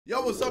Yo,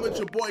 what's up? It's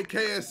your boy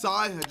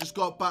KSI. I just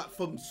got back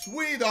from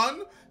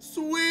Sweden.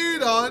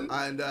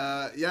 And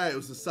yeah, it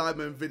was a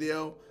Sidemen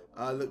video.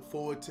 Look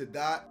forward to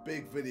that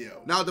big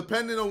video. Now,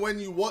 depending on when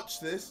you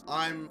watch this,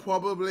 I'm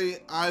probably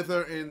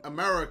either in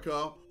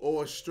America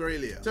or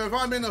Australia. So if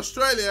I'm in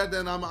Australia,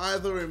 then I'm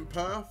either in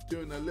Perth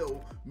doing a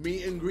little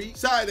meet and greet.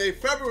 Saturday,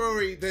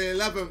 February the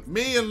 11th,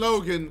 me and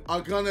Logan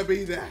are gonna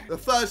be there. The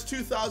first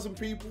 2,000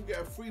 people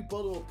get a free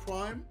bottle of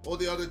Prime. All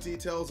the other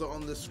details are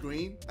on the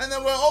screen. And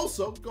then we're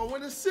also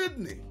going to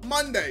Sydney.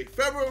 Monday,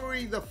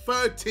 February the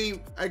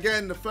 13th.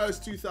 Again, the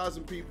first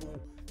 2,000 people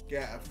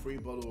get a free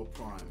bottle of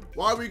Prime.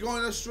 Why are we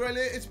going to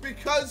Australia? It's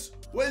because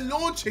we're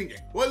launching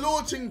it. We're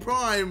launching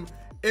Prime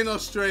in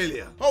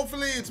Australia.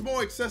 Hopefully it's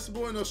more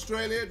accessible in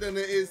Australia than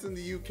it is in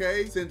the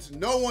UK, since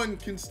no one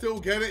can still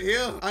get it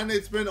here, and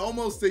it's been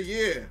almost a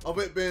year of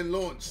it being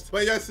launched.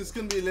 But yes, it's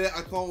gonna be lit.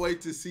 I can't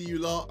wait to see you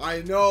lot.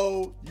 I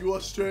know you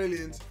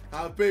Australians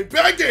have been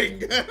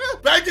begging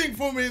begging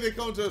for me to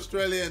come to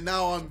Australia, and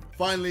now I'm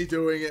finally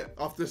doing it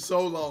after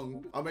so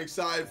long. I'm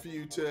excited for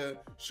you to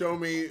show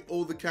me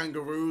all the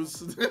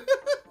kangaroos.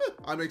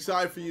 I'm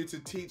excited for you to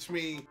teach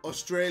me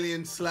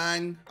Australian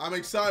slang. I'm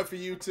excited for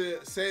you to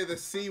say the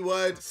C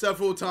word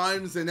several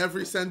times in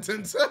every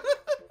sentence.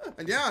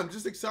 And yeah, I'm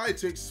just excited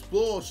to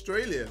explore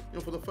Australia, you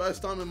know, for the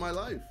first time in my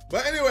life.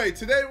 But anyway,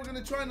 today we're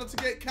gonna try not to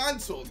get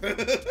cancelled.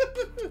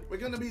 We're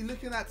gonna be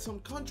looking at some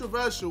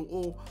controversial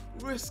or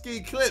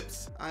risky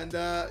clips, and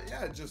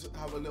yeah, just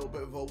have a little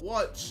bit of a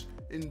watch,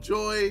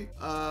 enjoy,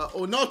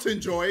 or not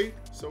enjoy,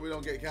 so we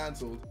don't get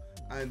cancelled.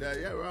 And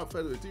yeah, without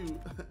further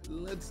ado,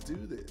 let's do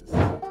this.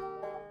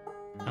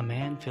 A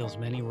man fills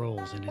many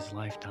roles in his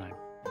lifetime.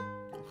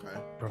 Okay.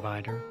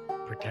 Provider,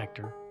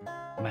 protector,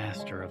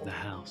 master of the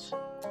house.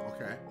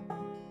 Okay.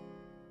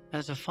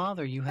 As a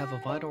father, you have a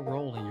vital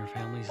role in your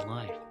family's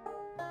life.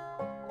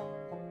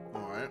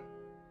 All right.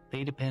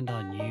 They depend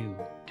on you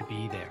to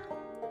be there.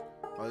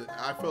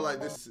 I feel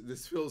like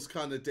this feels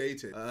kind of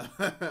dated.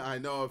 I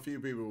know a few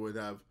people would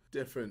have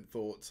different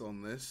thoughts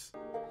on this.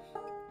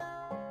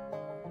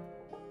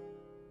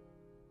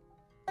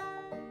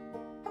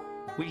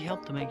 We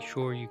help to make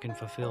sure you can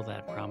fulfill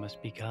that promise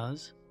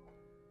because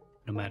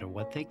no matter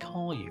what they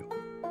call you,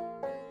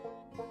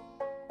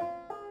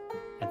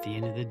 at the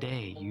end of the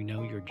day, you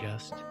know you're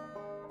just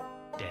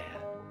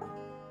Dad.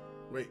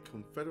 Wait,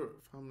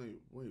 Confederate family,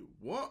 wait,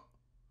 what?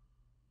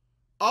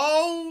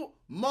 Oh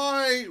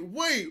my,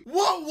 wait,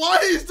 what? Why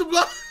is the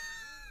black?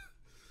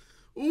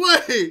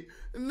 Wait,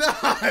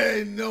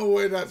 nah, no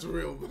way that's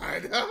real,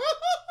 man.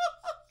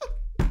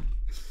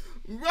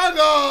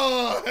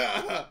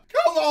 Brother,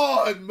 come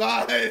on,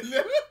 man.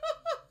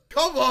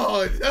 Come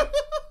on.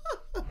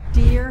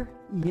 Dear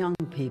young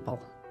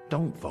people,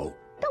 Don't vote.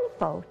 don't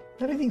vote.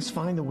 Everything's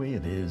fine the way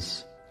it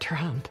is.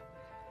 Trump.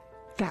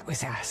 That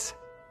was us.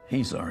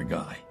 He's our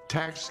guy.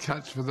 Tax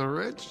cuts for the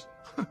rich?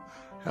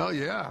 Hell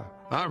yeah.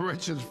 I'm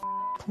rich as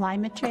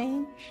Climate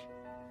change?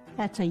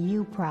 That's a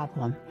you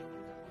problem.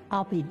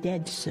 I'll be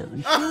dead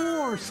soon.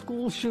 Sure,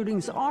 school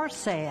shootings are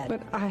sad,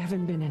 But I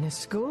haven't been in a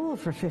school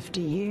for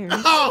 50 years.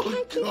 Oh,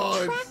 I keep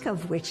God. track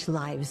of which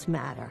lives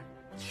matter.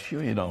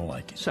 Sure you don't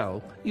like it.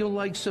 So, you'll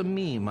like some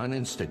meme on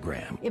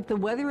Instagram. if the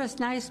weather is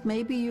nice,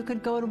 maybe you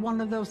could go to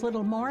one of those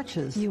little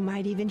marches. You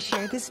might even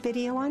share this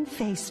video on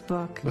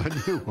Facebook. but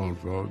you won't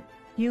vote.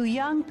 You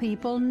young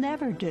people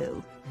never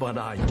do. But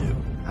I do.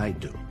 I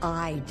do.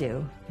 I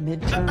do.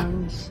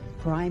 Midterms,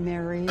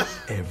 primaries.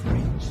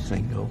 Every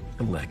single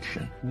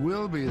election.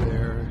 We'll be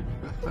there,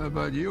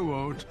 but you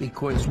won't.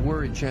 Because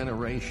we're a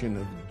generation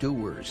of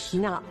doers.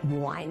 Not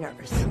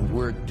whiners. And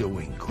we're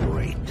doing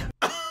great.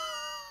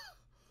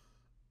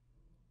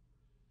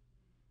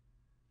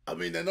 I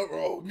mean, they're not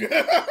wrong.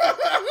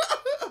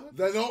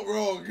 They're not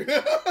wrong.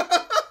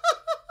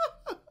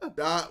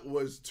 That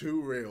was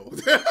too real.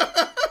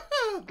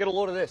 Get a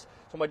load of this.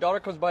 So my daughter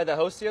comes by the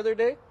house the other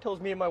day,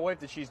 tells me and my wife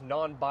that she's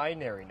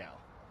non-binary now.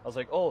 I was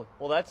like, oh,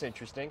 well, that's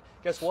interesting.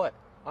 Guess what?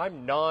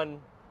 I'm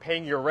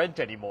non-paying your rent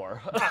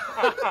anymore.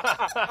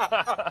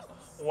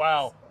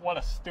 Wow, what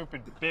a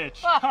stupid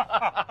bitch.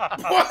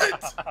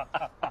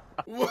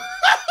 What?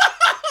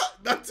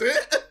 That's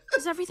it?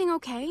 Is everything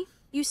okay?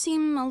 You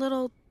seem a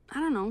little, I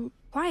don't know,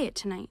 quiet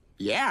tonight.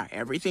 Yeah,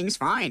 everything's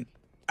fine.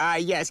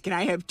 Yes, can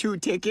I have 2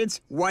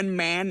 tickets? 1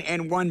 man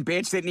and 1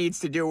 bitch that needs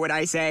to do what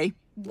I say?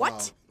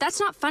 What? That's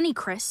not funny,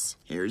 Chris.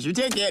 Here's your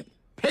ticket.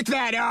 Pick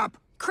that up.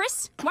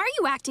 Chris, why are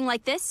you acting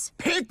like this?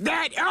 Pick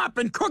that up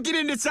and cook it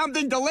into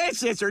something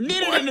delicious or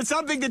knit it into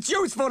something that's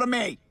useful to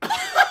me.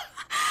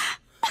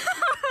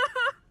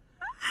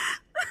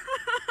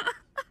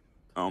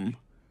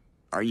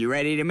 Are you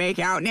ready to make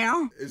out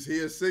now? Is he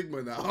a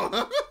Sigma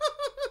now?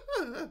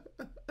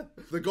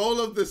 The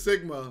goal of the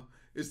Sigma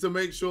is to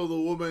make sure the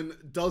woman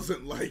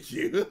doesn't like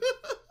you.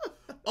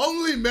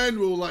 Only men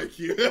will like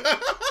you.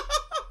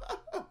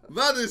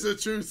 That is a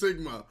true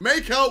Sigma.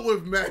 Make out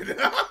with men.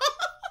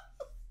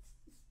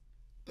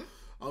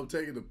 I'm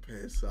taking the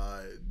piss.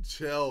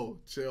 Chill.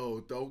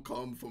 Don't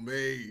come for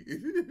me.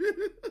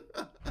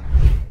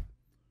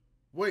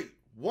 Wait,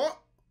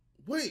 what?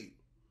 Wait,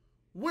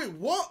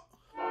 what?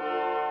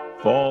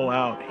 Fall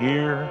out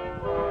here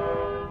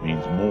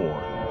means more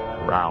than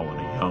corralling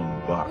a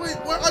young buck. Wait,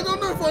 I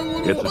don't know if I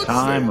want to watch It's a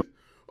time this.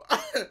 I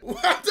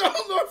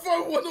don't know if I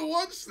want to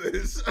watch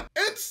this.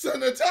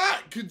 Instant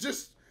attack,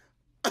 just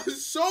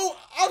so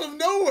out of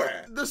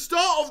nowhere. The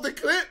start of the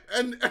clip,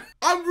 and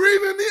I'm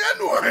reading the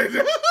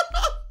N-word.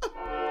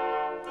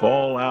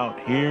 Fall out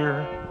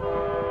here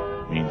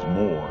means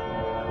more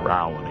than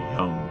corralling a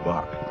young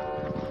buck.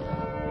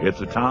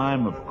 It's a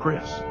time of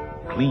crisp,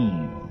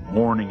 clean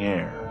morning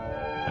air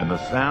and the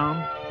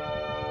sound,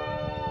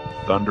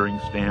 thundering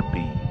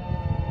stampede.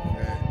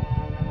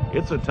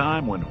 It's a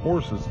time when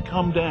horses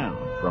come down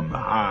from the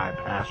high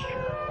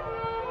pasture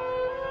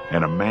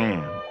and a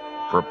man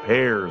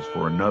prepares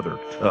for another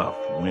tough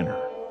winter.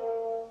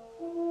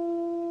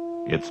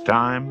 It's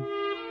time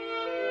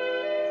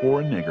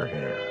for a nigger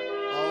hair.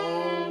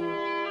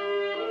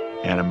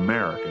 An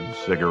American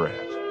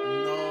cigarette.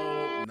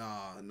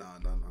 No.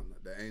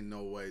 There ain't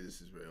no way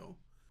this is real.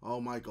 Oh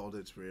my God,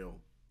 it's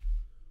real.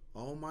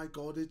 Oh my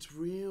God, it's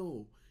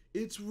real.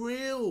 It's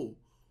real.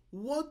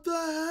 What the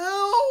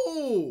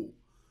hell?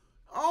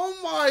 Oh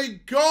my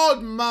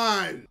God,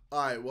 man.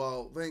 Alright,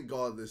 well, thank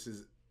God this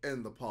is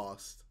in the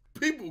past.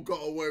 People got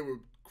away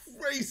with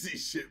crazy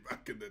shit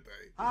back in the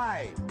day.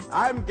 Hi,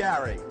 I'm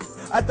Gary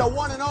at the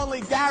one and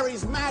only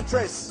Gary's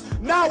Mattress.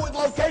 Now with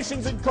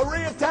locations in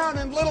Koreatown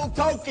and Little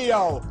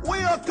Tokyo. We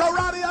are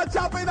karate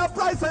chopping up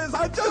prices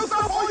just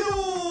for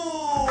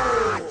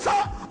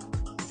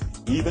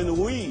you. Even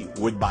we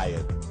would buy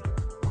it.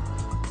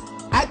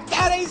 At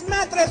Gary's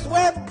Mattress,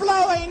 we're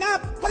blowing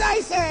up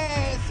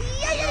prices.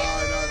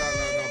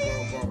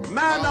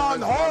 Man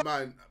on hold.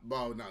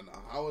 Bro, no.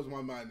 How was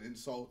my man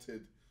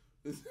insulted?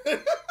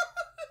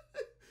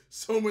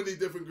 So many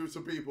different groups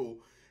of people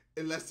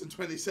in less than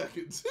 20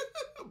 seconds.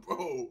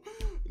 Bro.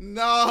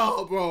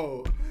 No,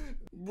 bro.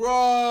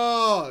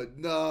 Bro.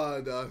 No.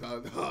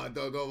 I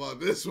don't know about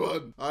this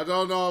one.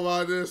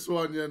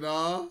 You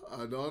know.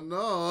 I don't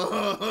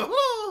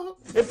know.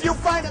 If you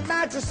find a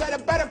mattress at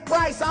a better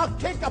price, I'll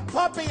kick a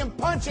puppy and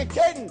punch a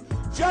kitten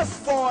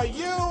just for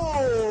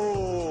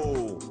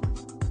you.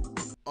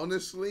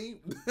 Honestly,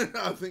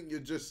 I think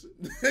you're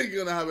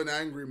gonna have an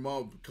angry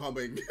mob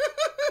coming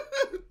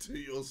to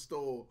your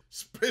store.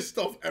 It's pissed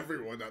off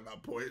everyone at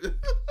that point.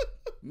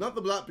 Not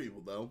the black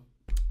people, though.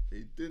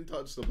 He didn't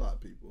touch the black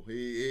people.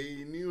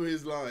 He knew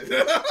his line.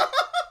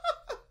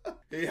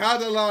 He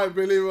had a line,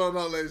 believe it or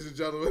not, ladies and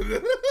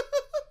gentlemen.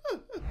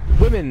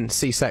 Women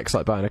see sex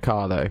like buying a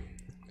car, though.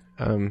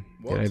 You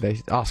know, they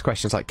ask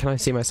questions like, can I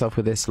see myself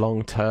with this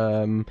long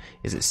term?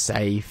 Is it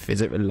safe? Is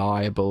it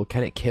reliable?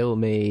 Can it kill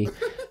me?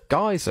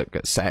 Guys look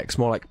at sex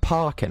more like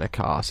parking a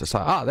car. So it's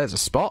like, there's a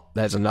spot,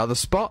 there's another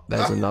spot,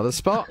 there's another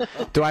spot.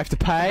 Do I have to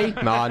pay?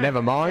 Nah,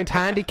 never mind.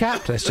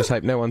 Handicapped. Let's just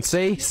hope no one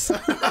sees.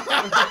 That's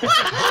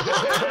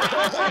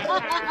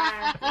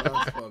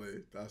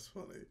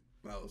funny.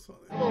 That was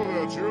funny. Hello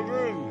there,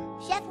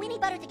 children. Chef, we need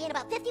butter to gain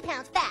about 50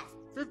 pounds fast.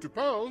 50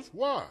 pounds?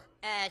 Why?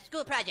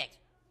 School project.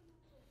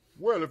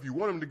 Well, if you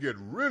want him to get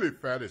really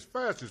fat as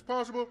fast as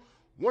possible,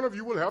 one of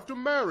you will have to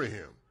marry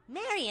him.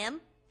 Marry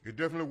him? It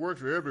definitely works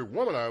for every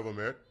woman I ever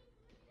met.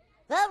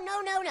 Oh,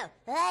 no.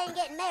 I ain't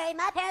getting married.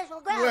 My parents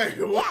will grow. Wait,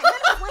 what? Yeah, none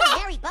of us want to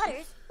marry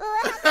Butters.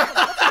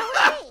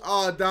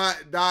 Oh,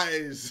 that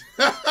is.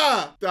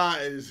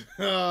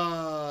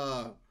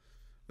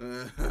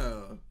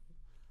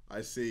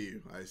 I see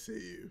you.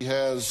 He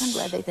has. I'm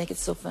glad they think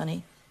it's so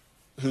funny.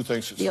 Who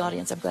thinks it's the funny?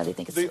 audience? I'm glad they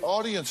think it's. The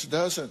audience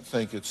doesn't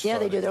think it's. Yeah,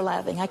 funny. they do. They're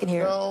laughing. I can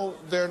hear it. No,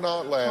 they're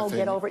not laughing. Oh,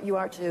 get over it. You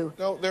are too.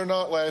 No, they're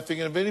not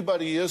laughing. And if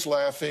anybody is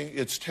laughing,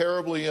 it's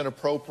terribly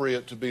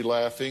inappropriate to be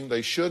laughing.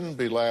 They shouldn't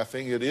be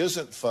laughing. It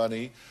isn't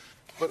funny.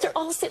 But they're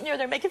all sitting there.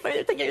 They're making fun.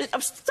 They're thinking,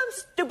 I'm so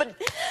stupid.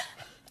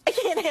 I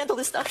can't handle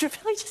this, Dr.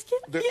 Phil. I just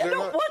can't. I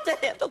don't want to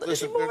handle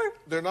it anymore.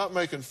 They're not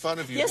making fun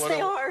of you. Yes, they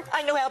are.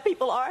 I know how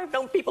people are. I've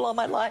known people all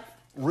my life.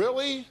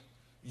 Really?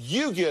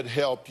 You get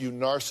help, you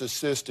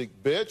narcissistic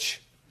bitch.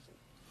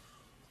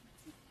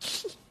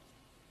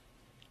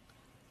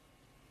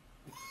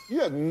 You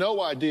have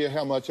no idea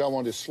how much I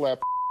want to slap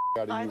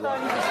out of you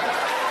right now.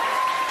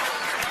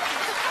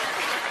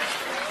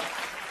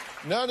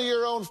 None of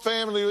your own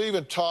family will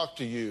even talk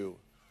to you.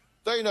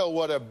 They know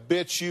what a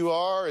bitch you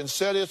are and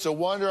said it's a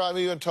wonder I'm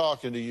even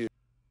talking to you.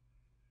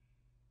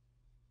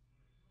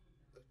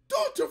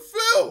 Dr.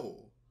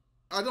 Phil!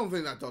 I don't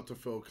think that Dr.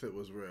 Phil clip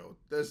was real.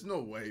 There's no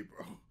way,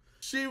 bro.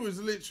 She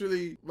was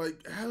literally,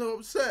 like, hella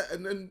upset,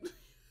 and then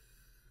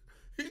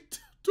he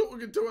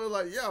talking to her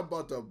like, yeah, I'm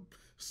about to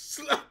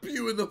slap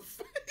you in the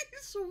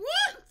face.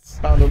 What?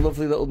 Found a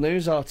lovely little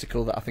news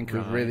article that I think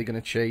is really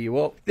going to cheer you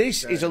up.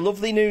 This is a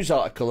lovely news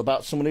article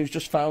about someone who's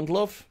just found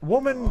love.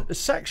 Woman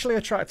sexually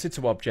attracted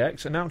to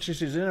objects announces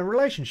she's in a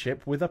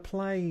relationship with a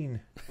plane.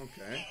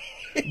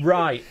 Okay.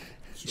 Right.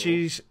 Sure.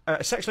 She's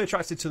sexually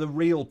attracted to the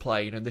real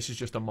plane, and this is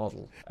just a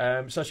model.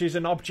 So she's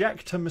an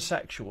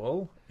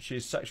objectomosexual.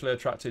 She's sexually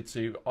attracted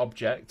to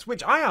objects,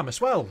 which I am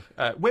as well.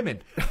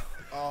 Women.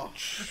 Oh.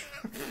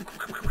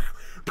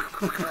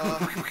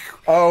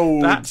 Oh,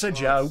 that's a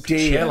joke.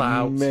 Dear Chill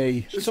out.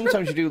 me.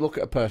 Sometimes you do look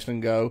at a person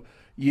and go,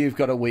 "You've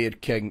got a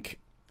weird kink."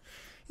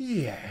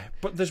 Yeah,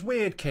 but there's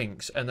weird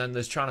kinks, and then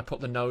there's trying to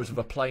put the nose of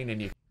a plane in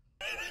you.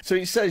 So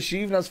it says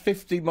she even has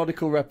 50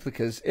 monocle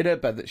replicas in her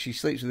bed that she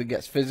sleeps with and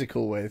gets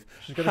physical with.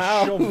 She's going to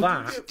shove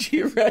that. Do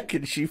you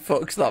reckon she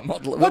fucks that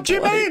model of What a do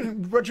you plane?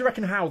 mean? What do you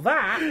reckon how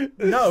that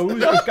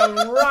nose is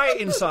going right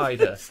inside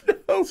her?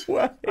 No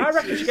way. I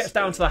reckon she gets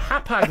down to the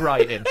hapag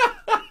writing.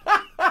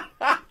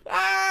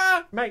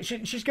 Mate,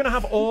 she's going to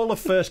have all of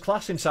first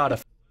class inside her.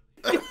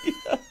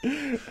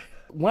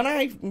 When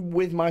I'm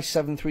with my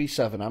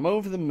 737, I'm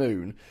over the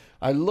moon.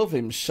 I love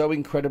him so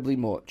incredibly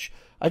much.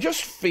 I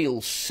just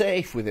feel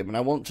safe with him, and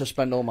I want to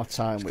spend all my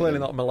time with him. Clearly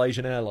not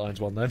Malaysian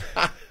Airlines one, then.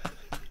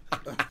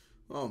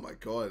 Oh, my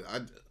God.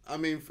 I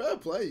mean, fair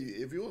play.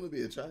 If you want to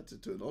be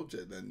attracted to an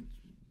object, then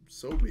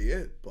so be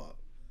it. But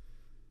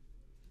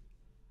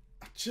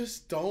I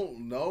just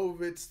don't know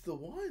if it's the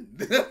one.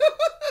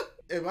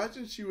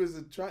 Imagine she was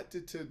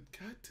attracted to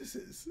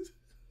cactuses.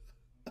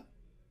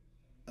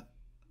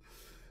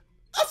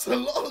 That's a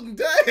long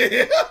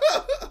day.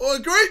 Or a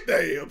great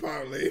day,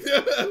 apparently.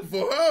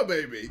 For her,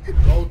 maybe.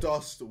 Gold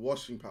dust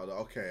washing powder.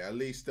 Okay, at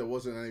least there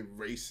wasn't any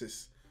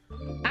racist.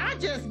 I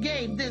just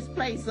gave this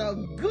place a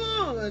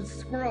good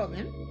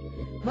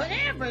scrubbing, but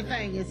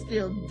everything is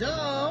still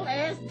dull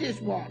as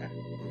dishwater.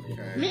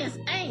 Okay. Miss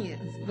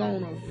Ann's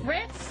gonna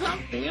fret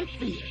something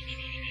fierce.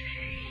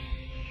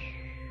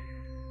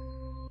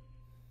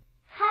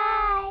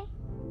 Hi.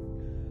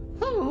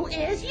 Who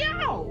is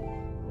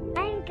you?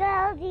 I'm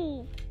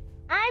Goldie.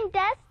 I'm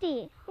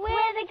Dusty.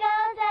 We're the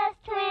Goldust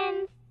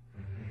twins.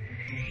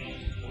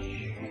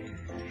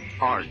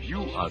 Are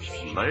you a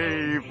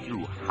slave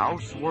to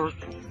housework?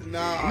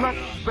 No. Let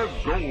the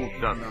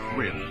Goldust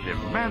twins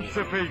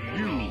emancipate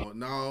you.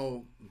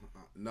 No.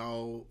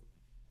 No.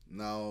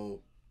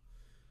 No.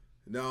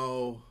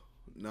 No.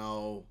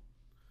 No.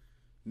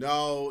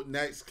 No.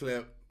 Next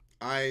clip.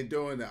 I ain't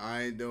doing it.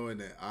 I ain't doing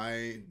it. I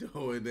ain't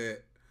doing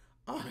it.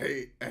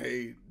 I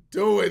ain't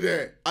doing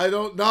it. I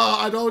don't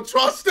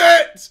trust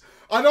it.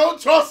 I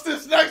don't trust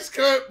this next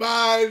clip,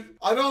 man.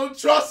 I don't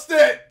trust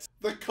it.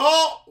 The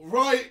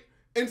Cartwright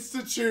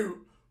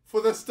Institute for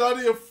the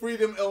Study of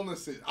Freedom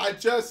Illnesses. I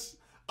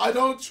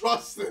don't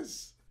trust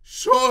this.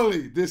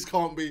 Surely this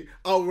can't be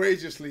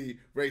outrageously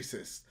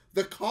racist.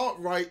 The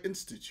Cartwright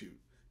Institute.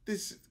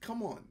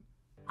 Come on.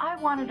 I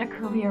wanted a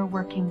career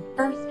working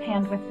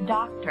firsthand with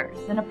doctors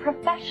in a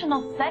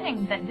professional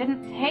setting that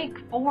didn't take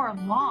 4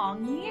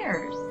 long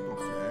years.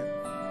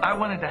 I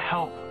wanted to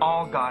help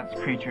all God's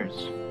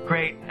creatures,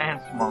 great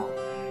and small,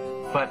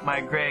 but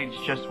my grades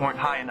just weren't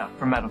high enough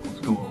for medical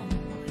school.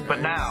 But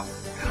now,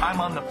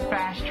 I'm on the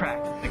fast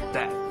track to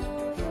success.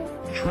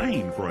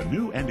 Train for a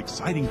new and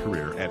exciting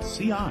career at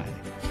CI,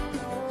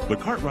 the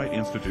Cartwright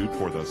Institute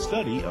for the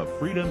Study of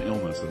Freedom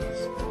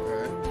Illnesses.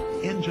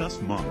 In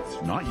just months,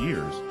 not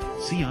years,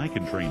 CI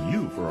can train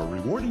you for a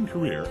rewarding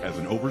career as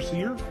an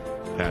overseer,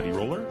 paddy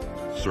roller,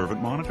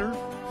 servant monitor,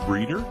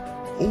 breeder,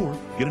 or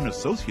get an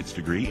associate's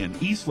degree in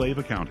e-slave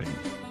accounting.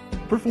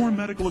 Perform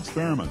medical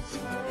experiments.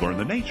 Learn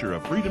the nature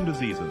of freedom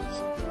diseases.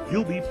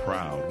 You'll be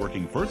proud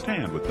working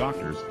firsthand with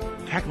doctors,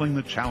 tackling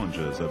the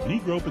challenges of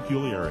Negro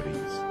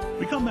peculiarities.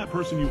 Become that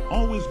person you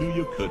always knew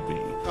you could be.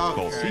 Okay.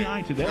 Call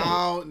CI today.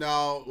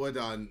 No, we're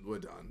done.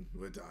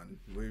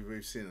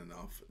 We've seen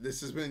enough.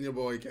 This has been your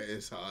boy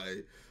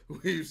KSI.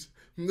 We've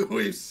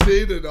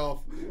seen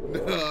enough.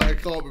 No, I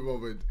can't be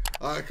bothered.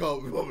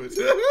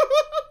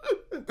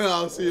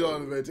 I'll see you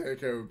on the bed. Take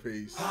care and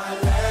peace. I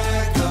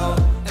let go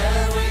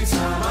every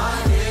time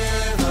I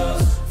hear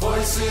those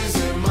voices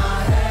in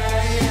my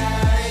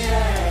head,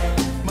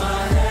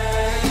 my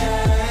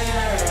head.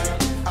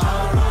 I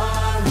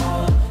run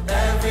home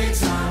every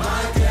time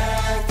I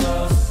get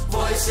those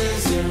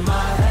voices in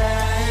my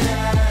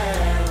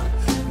head,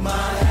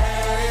 my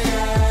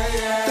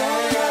head.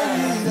 Don't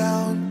let me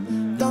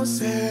down. Don't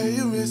say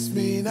you miss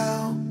me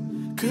now,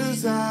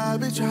 'cause I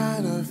be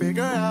trying to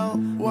figure out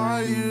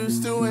why you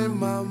still in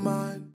my mind.